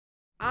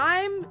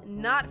I'm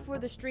not for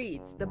the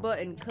streets. The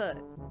button cut.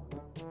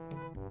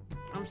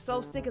 I'm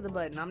so sick of the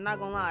button. I'm not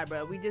gonna lie,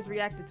 bro. We just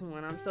reacted to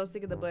one. I'm so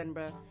sick of the button,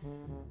 bro.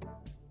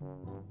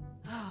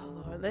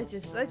 Oh Lord, let's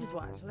just watch.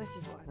 Let's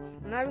just watch.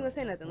 I'm not even gonna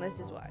say nothing. Let's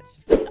just watch.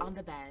 On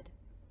the bed,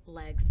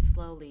 legs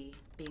slowly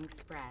being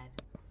spread,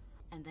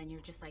 and then you're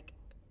just like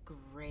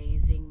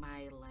grazing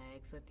my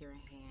legs with your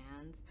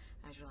hands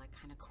as you're like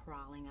kind of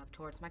crawling up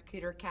towards my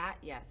cooter cat.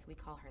 Yes, we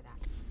call her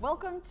that.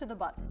 Welcome to the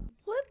button.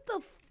 What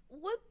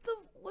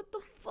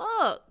the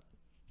fuck?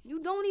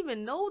 You don't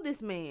even know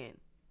this man.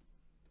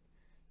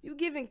 You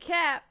giving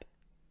Cap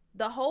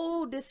the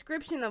whole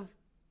description of.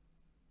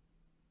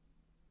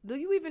 Do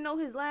you even know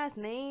his last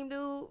name,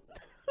 dude?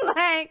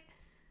 Like,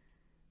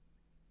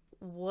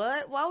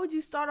 what? Why would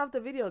you start off the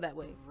video that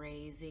way?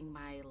 Raising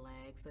my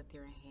legs with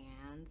your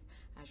hands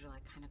as you're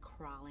like kind of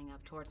crawling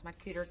up towards my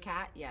cooter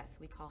cat. Yes,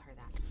 we call her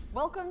that.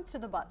 Welcome to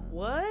the button.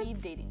 What?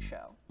 Speed dating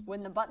show.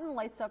 When the button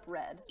lights up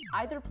red,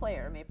 either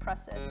player may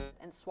press it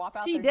and swap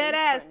out She their dead date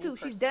ass for a new too.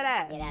 She's person. dead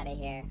ass. Get out of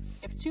here.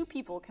 If two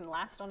people can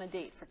last on a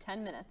date for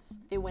 10 minutes,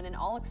 they win an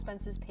all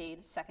expenses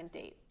paid second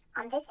date.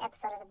 On this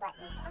episode of The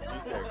Button,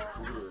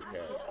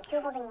 the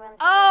two holding rooms.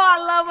 Oh,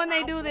 I love when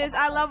they do this.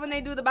 I love when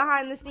they do the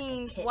behind the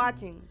scenes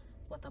watching.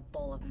 With a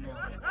bowl of milk.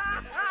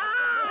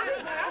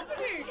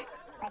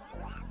 Let's see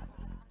what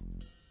happens.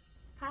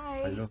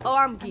 Hi. Oh,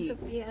 I'm geek.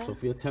 Sophia.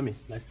 Sophia, tell me.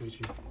 Nice to meet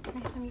you.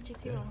 Nice to meet you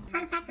too.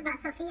 Fun fact about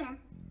Sophia.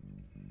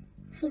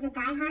 She's a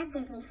diehard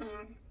Disney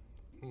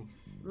fan.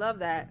 Love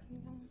that.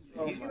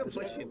 He's gonna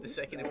push it the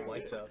second it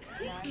lights up.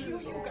 He's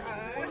cute, you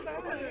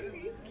guys.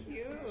 He's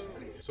cute.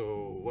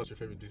 So, what's your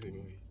favorite Disney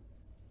movie?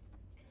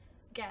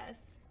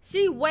 Guess.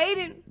 She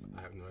waiting.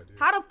 I have no idea.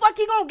 How the fuck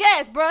he gonna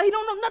guess, bro? He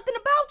don't know nothing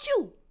about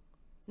you.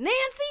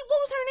 Nancy, what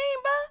was her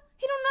name, bro?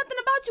 He don't know nothing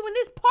about you, and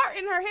this part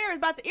in her hair is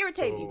about to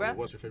irritate me, bro.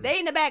 What's your favorite They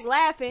in the back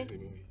laughing. Disney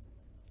movie?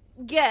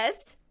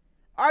 Guess.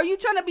 Are you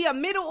trying to be a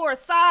middle or a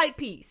side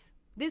piece?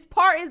 This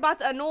part is about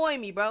to annoy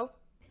me, bro.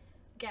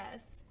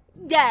 Guess.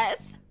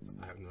 Guess.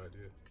 I have no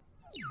idea.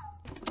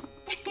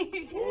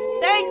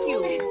 Thank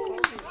you.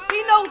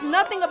 He knows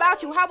nothing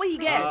about you. How would he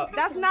guess?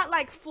 That's not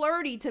like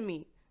flirty to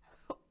me.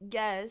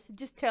 Guess.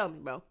 Just tell me,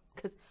 bro.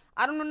 Because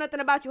I don't know nothing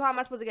about you. How am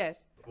I supposed to guess?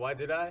 Why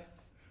did I?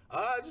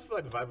 I just feel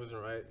like the vibe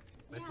wasn't right.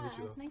 Nice to meet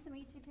you, though. Nice to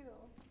meet you too.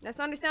 That's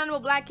understandable,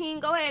 Black King.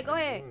 Go ahead. Go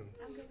ahead.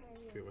 I'm good. How are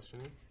you? Okay, what's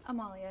your name?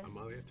 Amalia.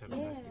 Amalia. Tell me.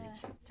 Nice to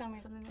meet you. Tell me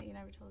something that you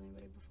never told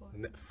anybody before.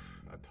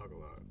 I talk a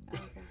lot.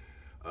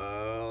 Oh,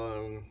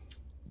 okay.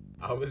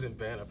 I was in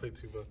band. I played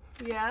tuba.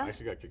 I Yeah?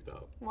 actually got kicked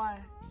out Why?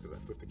 because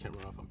I flipped the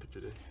camera off on Picture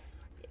Day.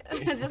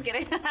 Just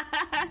kidding.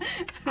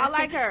 I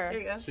like her. There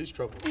you go. She's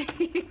trouble.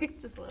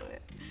 Just a little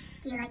bit.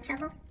 Do you like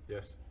trouble?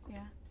 Yes. Yeah.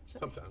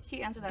 Sometimes.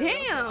 He answered that.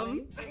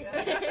 Damn.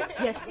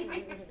 Yes.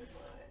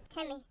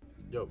 Timmy,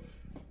 Yo.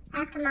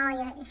 ask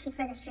Amalia, is she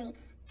for the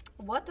streets?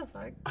 What the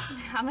fuck?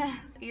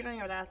 You don't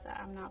even ask that.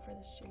 I'm not for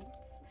the streets.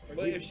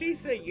 But if she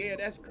said yeah,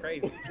 that's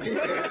crazy.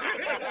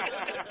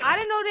 I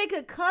didn't know they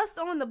could cuss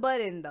on the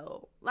button,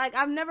 though. Like,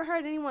 I've never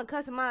heard anyone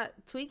cuss. Am I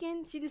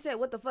tweaking? She just said,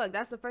 what the fuck?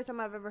 That's the first time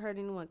I've ever heard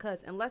anyone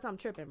cuss. Unless I'm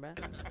tripping, bro.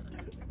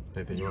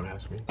 Anything you want to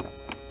ask me?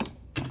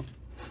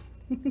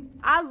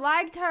 I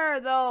liked her,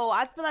 though.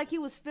 I feel like he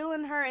was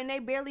feeling her, and they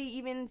barely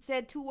even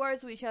said 2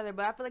 words to each other.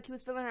 But I feel like he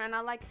was feeling her, and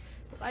I like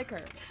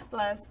her.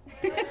 Bless.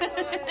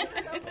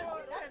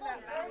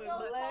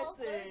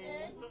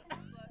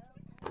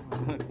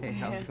 Hey,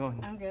 how's it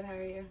going? I'm good. How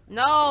are you?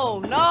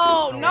 No.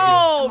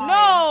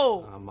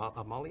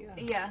 Amalia?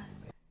 Yeah.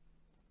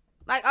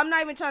 Like, I'm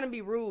not even trying to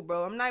be rude,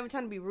 bro. I'm not even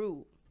trying to be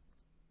rude.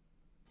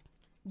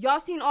 Y'all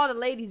seen all the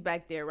ladies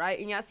back there, right?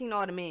 And y'all seen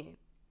all the men.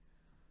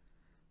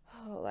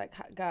 Oh, like,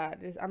 God,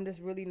 I'm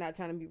just really not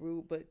trying to be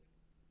rude, but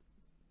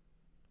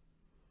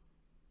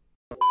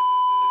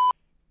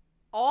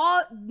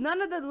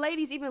none of the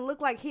ladies even look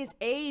like his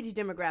age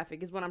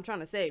demographic is what I'm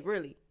trying to say,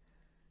 really.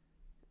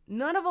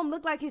 None of them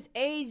look like his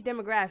age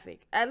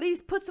demographic. At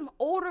least put some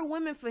older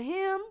women for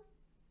him.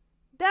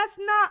 That's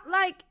not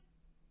like,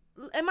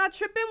 am I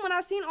tripping? When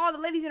I seen all the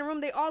ladies in the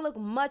room, they all look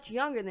much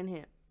younger than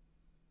him.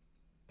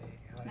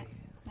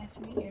 Nice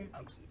to meet you.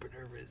 I'm super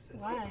nervous.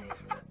 Why?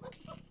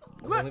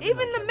 Look,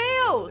 even the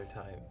males.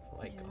 Time,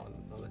 like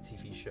on a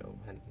TV show.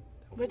 And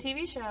What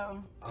TV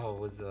show? Oh, it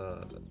was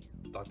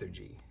Dr.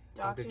 G.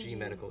 Dr. G G.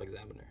 Medical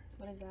Examiner.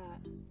 What is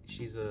that?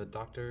 She's a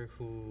doctor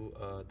who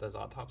does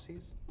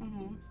autopsies.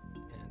 Mm-hmm.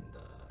 And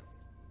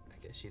I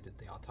guess she did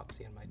the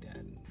autopsy on my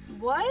dad.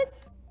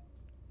 What?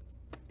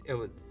 It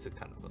was a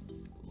kind of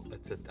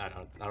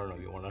I don't know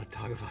if you want to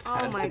talk about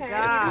Oh that. my Okay.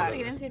 God. You can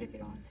get into it if you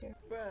don't want to.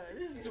 Bruh,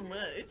 this is too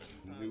much.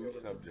 New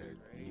subject.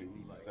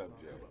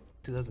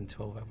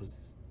 2012,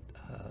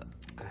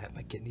 I had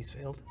my kidneys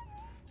failed,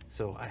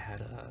 so I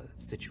had a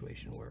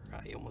situation where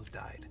I almost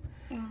died.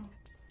 Oh.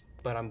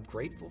 But I'm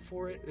grateful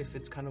for it. If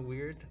it's kind of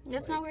weird.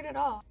 It's not weird at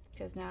all.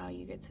 Because now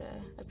you get to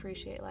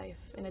appreciate life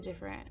in a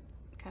different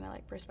kind of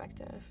like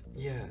perspective.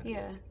 Yeah.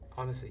 Yeah.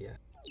 Honestly, yeah.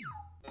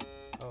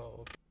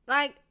 Oh.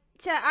 Like,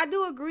 chat, I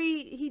do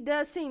agree he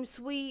does seem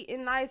sweet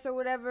and nice or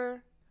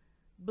whatever.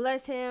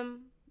 Bless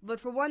him. But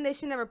for one, they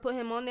should never put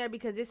him on there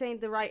because this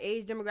ain't the right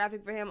age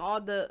demographic for him. All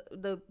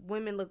the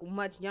women look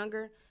much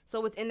younger.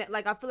 So it's in that,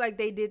 like, I feel like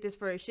they did this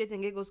for shits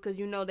and giggles because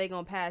you know they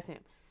gonna pass him.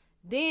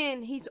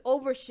 Then he's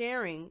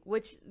oversharing,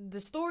 which the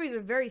stories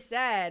are very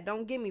sad.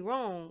 Don't get me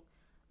wrong.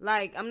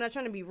 Like, I'm not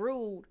trying to be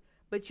rude,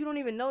 but you don't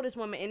even know this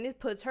woman, and this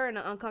puts her in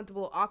an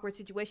uncomfortable, awkward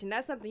situation.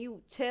 That's something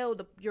you tell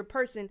your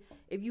person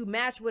if you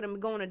match with them,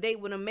 go on a date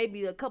with them,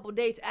 maybe a couple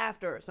dates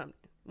after or something,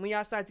 when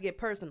y'all start to get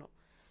personal.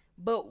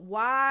 But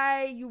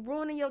why you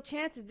ruining your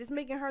chances, just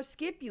making her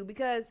skip you?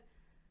 Because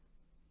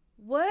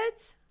what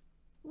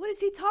is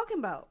he talking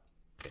about?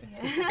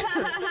 Yeah.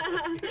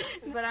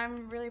 But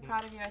I'm really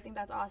proud of you. I think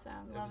that's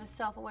awesome. Love a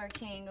self-aware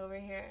king over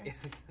here. Yeah,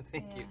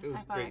 thank you. It was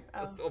High great.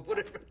 five. Oh,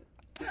 whatever.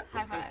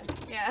 High five.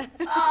 Yeah.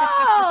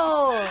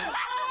 Oh!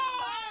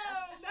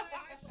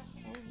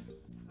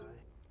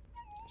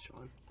 Hi,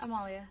 Sean.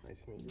 Amalia.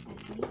 Nice to meet you.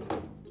 Nice to meet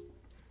you.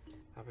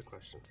 I have a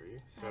question for you.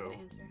 I have So, an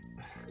answer.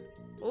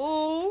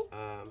 Ooh,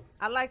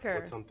 I like her.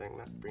 what's something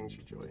that brings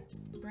you joy?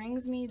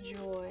 Brings me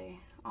joy.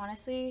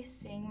 Honestly,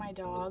 seeing my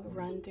dog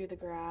run through the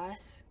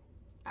grass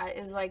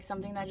is like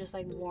something that just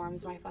like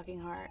warms my fucking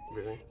heart.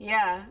 Really?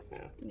 Yeah.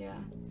 Yeah. Yeah.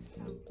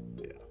 So.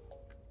 Yeah.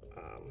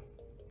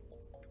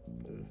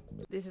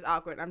 This is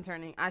awkward. I'm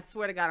turning. I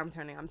swear to God, I'm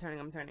turning.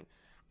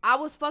 I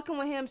was fucking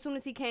with him as soon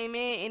as he came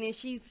in, and then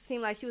she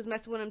seemed like she was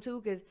messing with him too,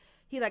 because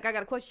he like, I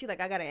got a question. She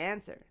like, I got an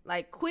answer.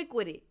 Like, quick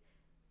with it.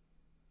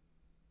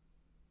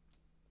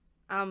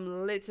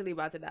 I'm literally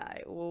about to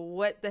die. Well,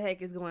 what the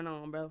heck is going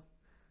on, bro?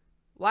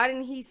 Why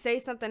didn't he say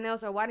something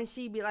else? Or why didn't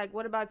she be like,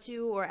 what about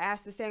you? Or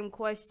ask the same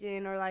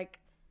question? Or like...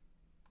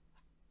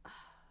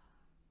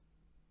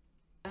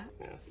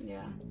 Yeah.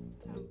 Yeah.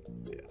 So.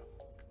 Yeah.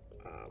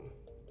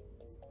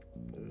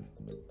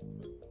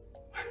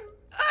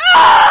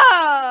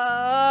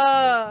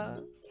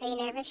 Are you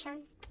nervous,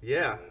 Sean?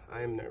 Yeah,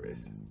 I am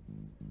nervous.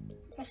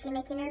 Does she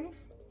make you nervous?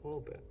 A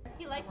little bit.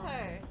 He likes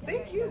her.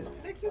 They're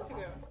cute. They're cute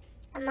together.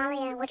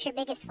 Amalia, what's your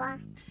biggest flaw?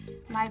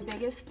 My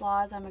biggest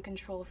flaw is I'm a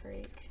control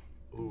freak.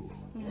 Ooh.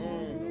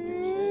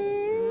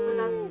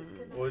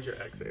 What would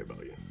your ex say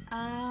about you?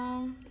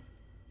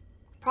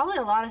 Probably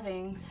a lot of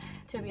things,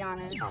 to be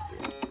honest.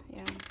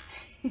 Yeah.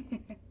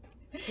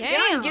 Damn.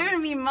 You ain't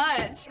giving me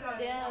much.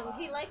 Damn,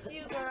 he liked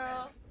you,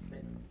 girl.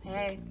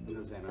 Hey,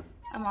 Hello, Xana.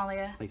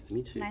 Amalia. Nice to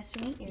meet you. Nice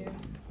to meet you.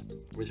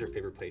 Where's your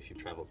favorite place you've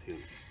traveled to?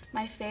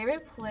 My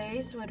favorite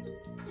place would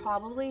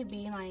probably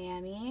be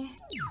Miami.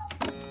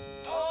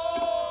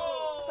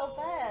 So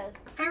fast.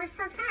 That was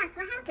so fast.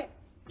 What happened?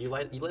 You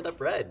lit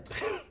up red.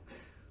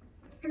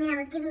 I mean, I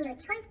was giving you a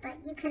choice, but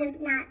you could have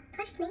not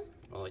pushed me.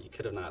 Well, you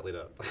could have not lit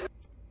up.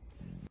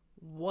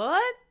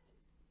 What?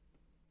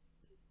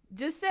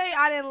 Just say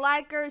I didn't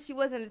like her, she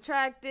wasn't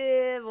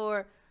attractive,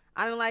 or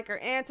I didn't like her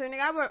answer.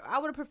 Nigga, I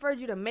would have preferred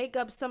you to make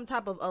up some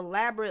type of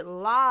elaborate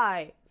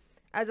lie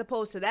as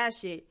opposed to that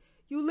shit.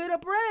 You lit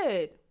up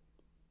red.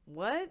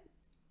 What?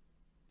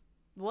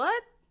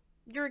 What?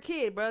 You're a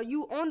kid, bro.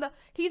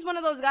 He's one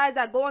of those guys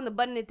that go on the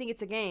button and think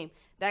it's a game,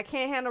 that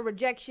can't handle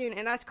rejection,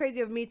 and that's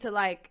crazy of me to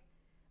like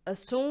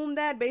assume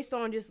that based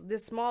on just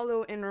this small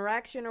little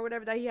interaction or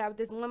whatever that he had with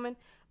this woman.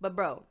 But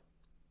bro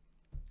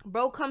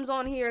comes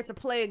on here to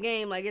play a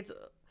game like it's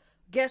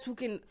guess who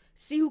can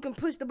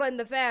push the button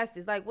the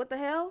fastest. Like, what the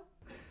hell?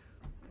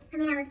 I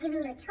mean, I was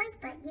giving you a choice,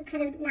 but you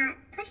could have not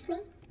pushed me.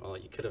 Well,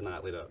 you could have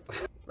not lit up.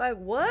 Like,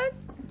 what?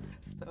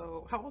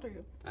 So, how old are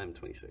you? I'm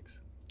 26.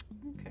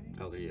 Okay.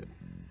 How old are you?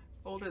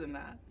 Older than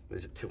that.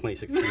 Is it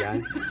 26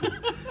 Ti?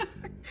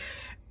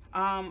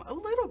 A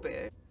little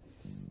bit.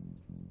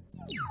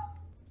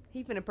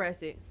 He finna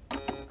press it.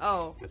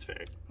 Oh. That's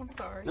fair. I'm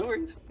sorry. No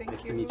worries. Thank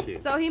nice you. to meet you.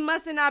 So he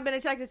must have not been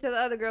attracted to the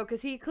other girl,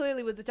 because he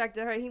clearly was attracted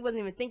to her. He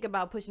wasn't even thinking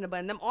about pushing the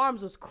button. Them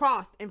arms was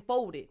crossed and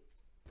folded.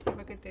 Have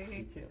a good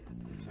day.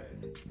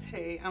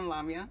 Tay, I'm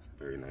Lamia.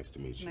 Very nice to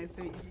meet you. Nice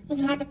to meet you. If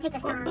you had to pick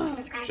a song to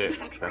describe your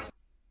sex life.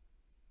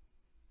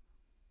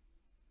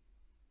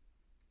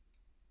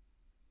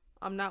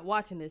 I'm not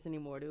watching this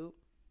anymore, dude.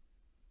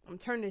 I'm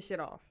turning this shit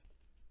off.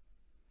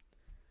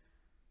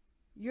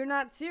 You're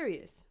not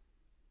serious.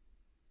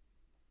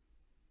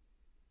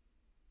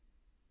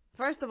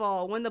 First of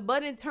all, when the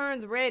button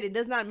turns red, it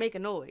does not make a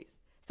noise.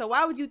 So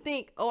why would you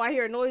think, oh, I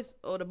hear a noise,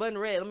 oh, the button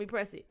red, let me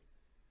press it.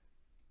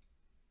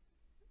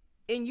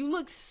 And you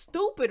look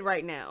stupid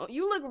right now.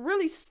 You look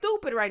really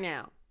stupid right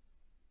now.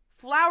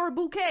 Flower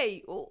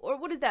bouquet, or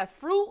what is that,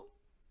 fruit?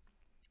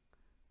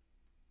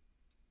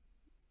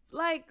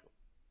 Like,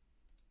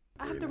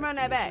 I have to run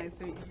that back. Nice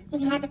to meet you.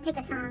 If you had to pick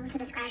a song to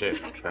describe your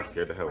sex life.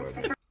 Scared the hell out of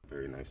me.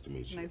 Very nice to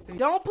meet you. Nice to meet you.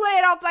 Don't play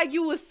it off like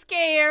you was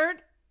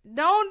scared.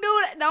 Don't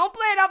do that. Don't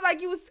play it off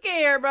like you was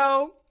scared,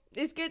 bro.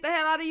 It scared the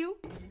hell out of you?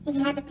 If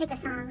you had to pick a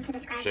song to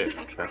describe your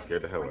sex life.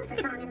 Scared the hell out of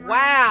me.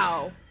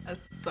 Wow. A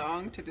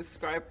song to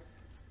describe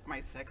my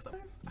sex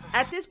life?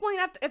 At this point,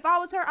 if I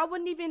was her, I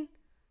wouldn't even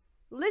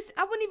listen.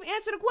 I wouldn't even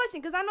answer the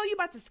question because I know you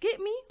about to skip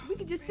me. We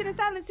could just sit in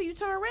silence till you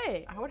turn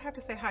red. I would have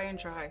to say High and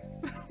Dry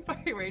by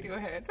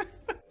Radiohead.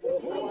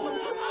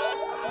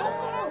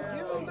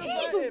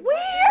 He's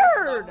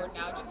weird.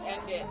 Now just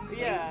end it. Please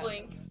Yeah.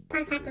 blink.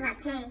 Fun fact about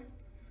Tay,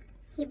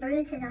 he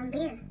brews his own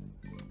beer.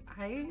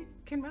 I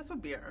can mess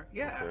with beer.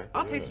 Yeah. Okay,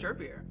 I'll yeah. taste your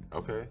beer.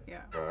 Okay.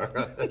 Yeah.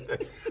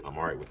 I'm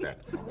all right with that.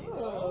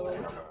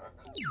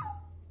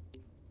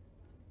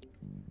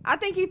 I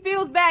think he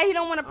feels bad. He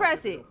don't want to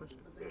press it.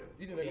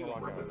 You think they're gonna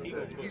rock out?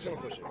 He's gonna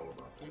push it.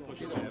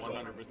 He's gonna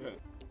 100%.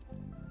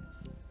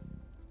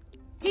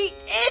 He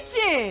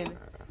itching.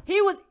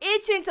 He was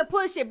itching to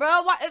push it,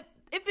 bro. Why,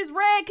 if it's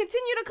red,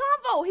 continue the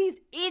convo. He's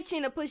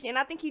itching to push it, and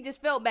I think he just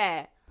felt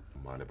bad.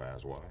 Mind if I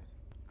ask why?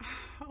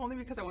 Only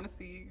because I want to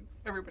see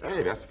everybody Hey,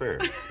 else. that's fair.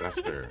 That's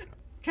fair.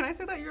 Can I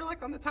say that you're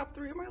like on the top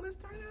 3 of my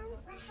list right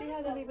now? She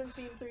hasn't even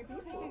seen 3 people.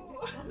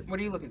 What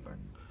are you looking for?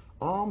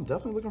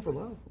 Definitely looking for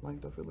love.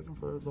 Like, definitely looking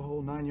for the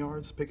whole 9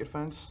 yards, picket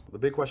fence. The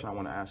big question I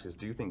want to ask is,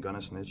 do you think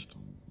Gunna snitched?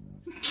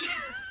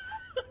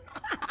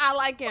 I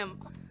like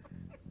him.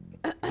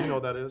 Do you know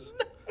what that is?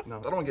 No,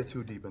 I don't want to get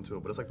too deep into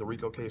it, but it's like the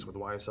Rico case with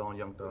YSL and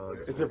Young Thug.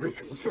 It's a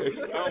Rico case.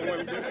 I don't want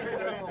to get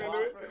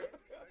into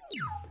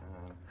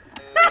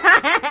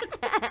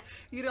it.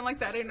 You didn't like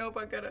that? I didn't know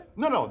about Gunna.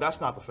 No,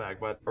 that's not the fact.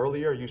 But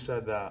earlier you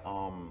said that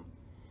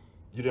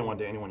you didn't want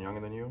to date anyone younger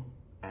than you,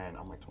 and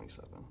I'm like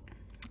 27.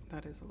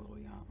 That is a little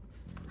young.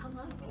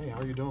 Hello. Hey, how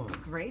are you doing?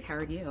 Great. How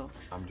are you?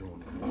 I'm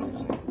doing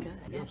amazing. Good.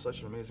 You have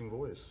such an amazing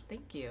voice.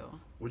 Thank you.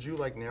 Would you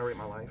like narrate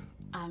my life?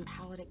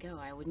 How would it go?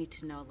 I would need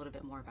to know a little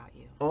bit more about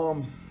you.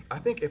 I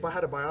think if I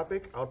had a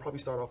biopic, I would probably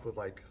start off with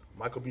like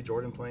Michael B.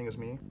 Jordan playing as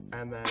me,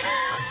 and then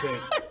I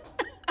think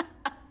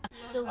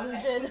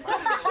Delusion.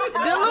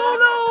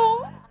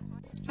 Delulu.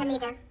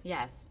 Anita,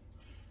 Yes.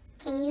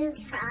 can you,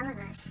 for all of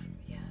us,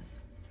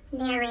 Yes.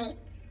 narrate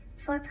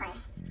foreplay?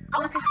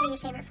 Walk us through your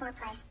favorite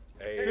foreplay.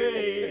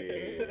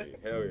 Hey,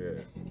 hell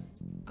yeah.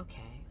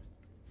 Okay.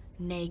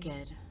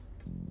 Naked,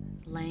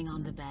 laying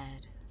on the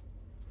bed,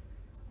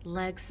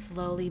 legs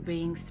slowly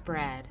being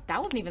spread.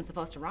 That wasn't even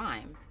supposed to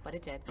rhyme, but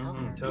it did.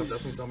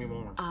 definitely tell me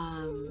more.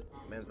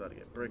 Man's about to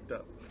get bricked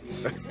up.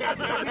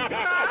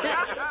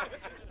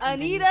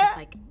 Anita. Just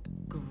like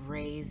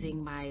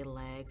grazing my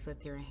legs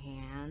with your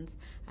hands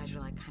as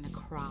you're like kind of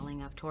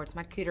crawling up towards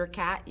my cooter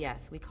cat.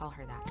 Yes, we call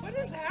her that. What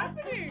is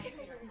happening?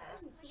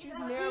 She's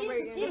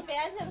narrating. He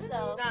fanned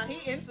himself. Nah,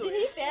 he into He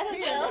it. fanned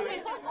himself.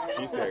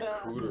 She said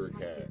cooter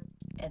cat.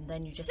 And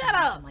then you just Shut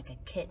imagine up. like a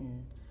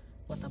kitten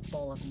with a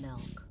bowl of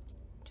milk.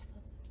 Just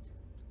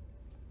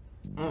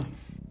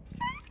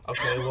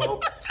Okay,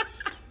 well,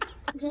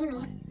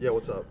 Jamie, yeah,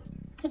 what's up?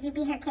 could you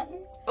be her kitten?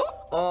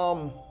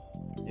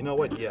 You know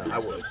what? Yeah, I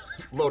would.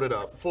 Load it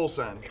up, full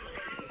send.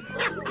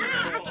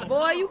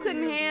 Boy, you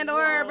couldn't handle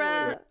her,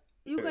 bro.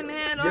 You couldn't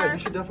handle Yeah, her. you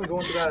should definitely go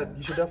into that.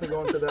 You should definitely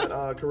go into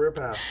that career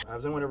path.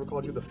 Has anyone ever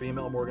called you the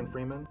female Morgan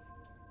Freeman?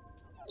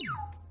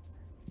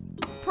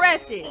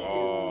 Press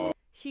it.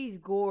 She's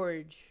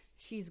gorge.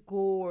 She's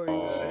gorge.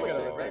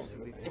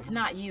 it's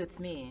not you, it's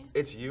me.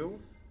 It's you.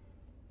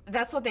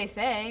 That's what they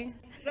say.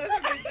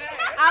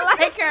 I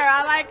like her.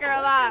 I like her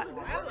a lot.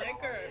 I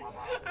like her.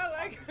 I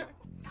like her.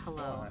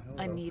 Hello,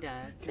 Anita.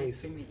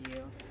 Nice to meet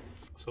you.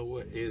 So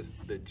what is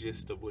the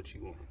gist of what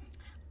you want?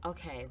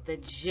 Okay, the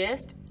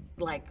gist,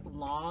 like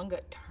long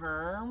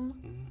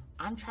term,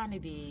 I'm trying to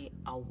be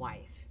a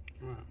wife.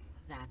 Right.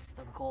 That's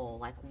the goal.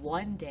 Like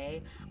one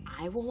day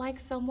I will like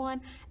someone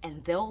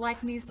and they'll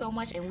like me so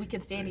much and we can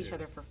stand each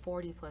other for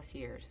 40 plus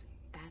years.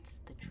 That's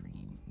the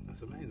dream.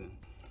 That's amazing.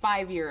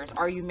 5 years.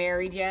 Are you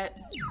married yet?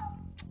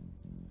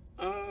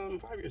 5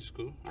 years is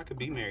cool. I could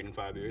be married in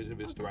 5 years if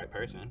it's the right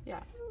person.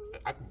 Yeah.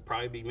 I could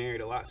probably be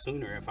married a lot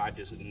sooner if I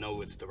just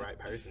know it's the right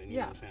person. You know Yeah.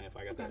 what I'm saying? If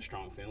I got that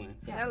strong feeling.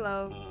 Yeah.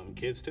 Hello.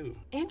 Kids too.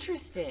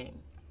 Interesting.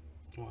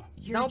 Why?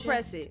 You're Don't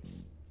press just it.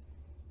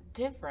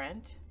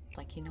 different.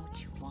 Like you know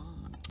what you want.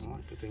 I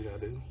like to think I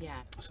do.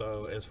 Yeah.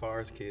 So as far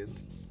as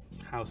kids,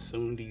 how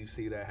soon do you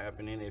see that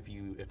happening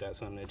if that's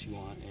something that you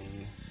want?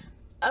 And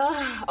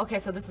Okay,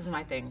 so this is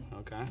my thing.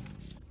 okay.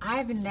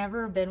 I've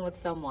never been with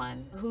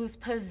someone who's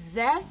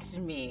possessed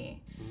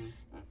me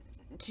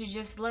to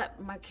just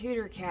let my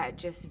cooter cat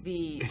just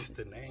be It's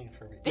the name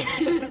for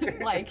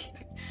me. like,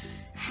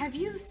 have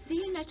you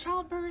seen a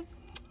childbirth?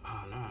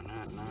 Oh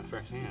no, not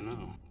firsthand,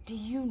 no. Do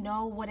you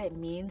know what it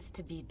means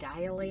to be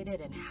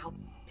dilated and how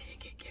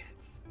big it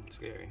gets? It's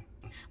scary.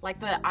 Like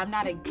I'm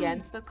not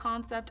against the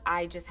concept.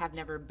 I just have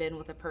never been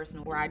with a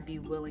person where I'd be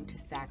willing to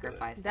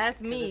sacrifice. That's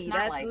that, 'cause me. it's not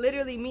That's like,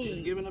 literally Just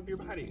me. giving up your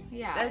body.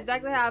 yeah. That's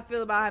exactly how I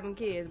feel about having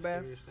kids, bro.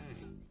 Serious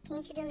thing.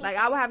 Can't you do me? Like,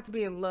 I would have to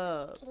be in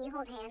love. Can you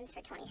hold hands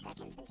for 20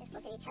 seconds and just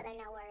look at each other,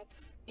 no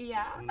words?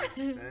 Yeah.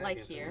 20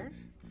 Like seconds, here.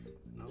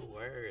 No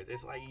words.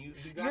 It's like you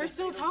gotta You're say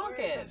still the words.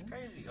 talking. That's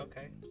crazy.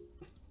 Okay.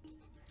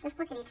 Just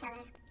look at each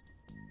other.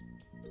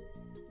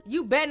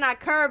 You better not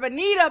curve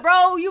Anita,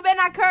 bro. You better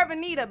not curve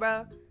Anita,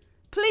 bro.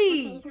 Okay,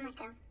 you Please. can let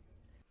go.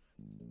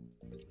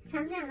 So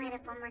I'm gonna light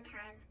up one more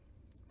time.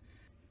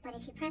 But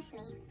if you press me,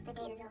 the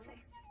date is over.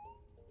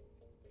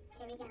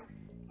 Here we go.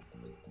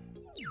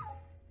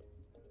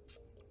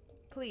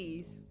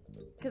 Please.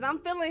 Because I'm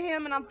feeling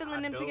him and I'm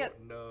feeling them together.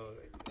 No,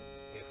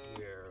 if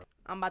we're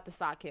I'm about to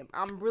sock him.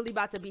 I'm really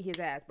about to beat his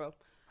ass, bro.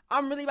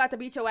 I'm really about to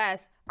beat your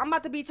ass. I'm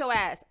about to beat your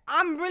ass.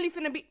 I'm really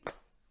finna beat.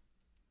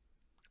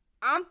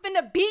 I'm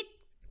finna beat.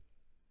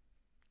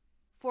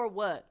 For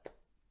what?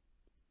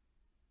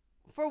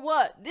 For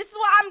what? This is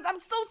why I'm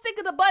so sick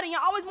of the button.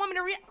 Y'all always want me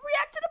to react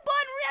to the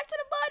button. React to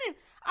the button.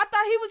 I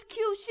thought he was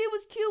cute. She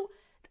was cute.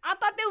 I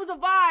thought there was a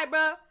vibe,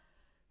 bruh.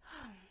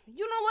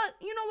 You know what?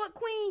 You know what,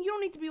 Queen? You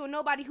don't need to be with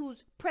nobody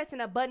who's pressing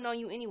a button on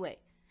you anyway.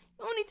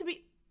 You don't need to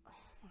be. Oh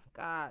my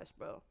gosh,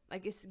 bro.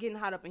 Like, it's getting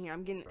hot up in here.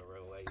 I'm getting. A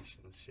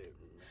relationship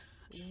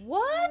match.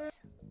 What?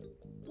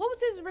 What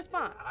was his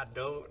response? I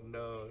don't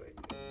know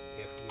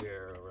if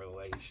we're a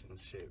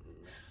relationship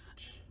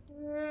match.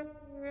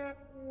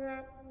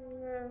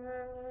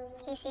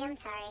 Casey, I'm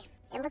sorry.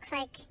 It looks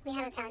like we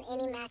haven't found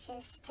any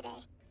matches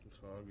today. It's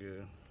all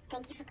good.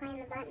 Thank you for playing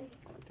the button.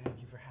 Thank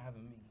you for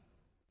having me.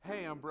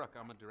 Hey, I'm Brooke.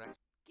 I'm a director.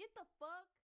 Get the fuck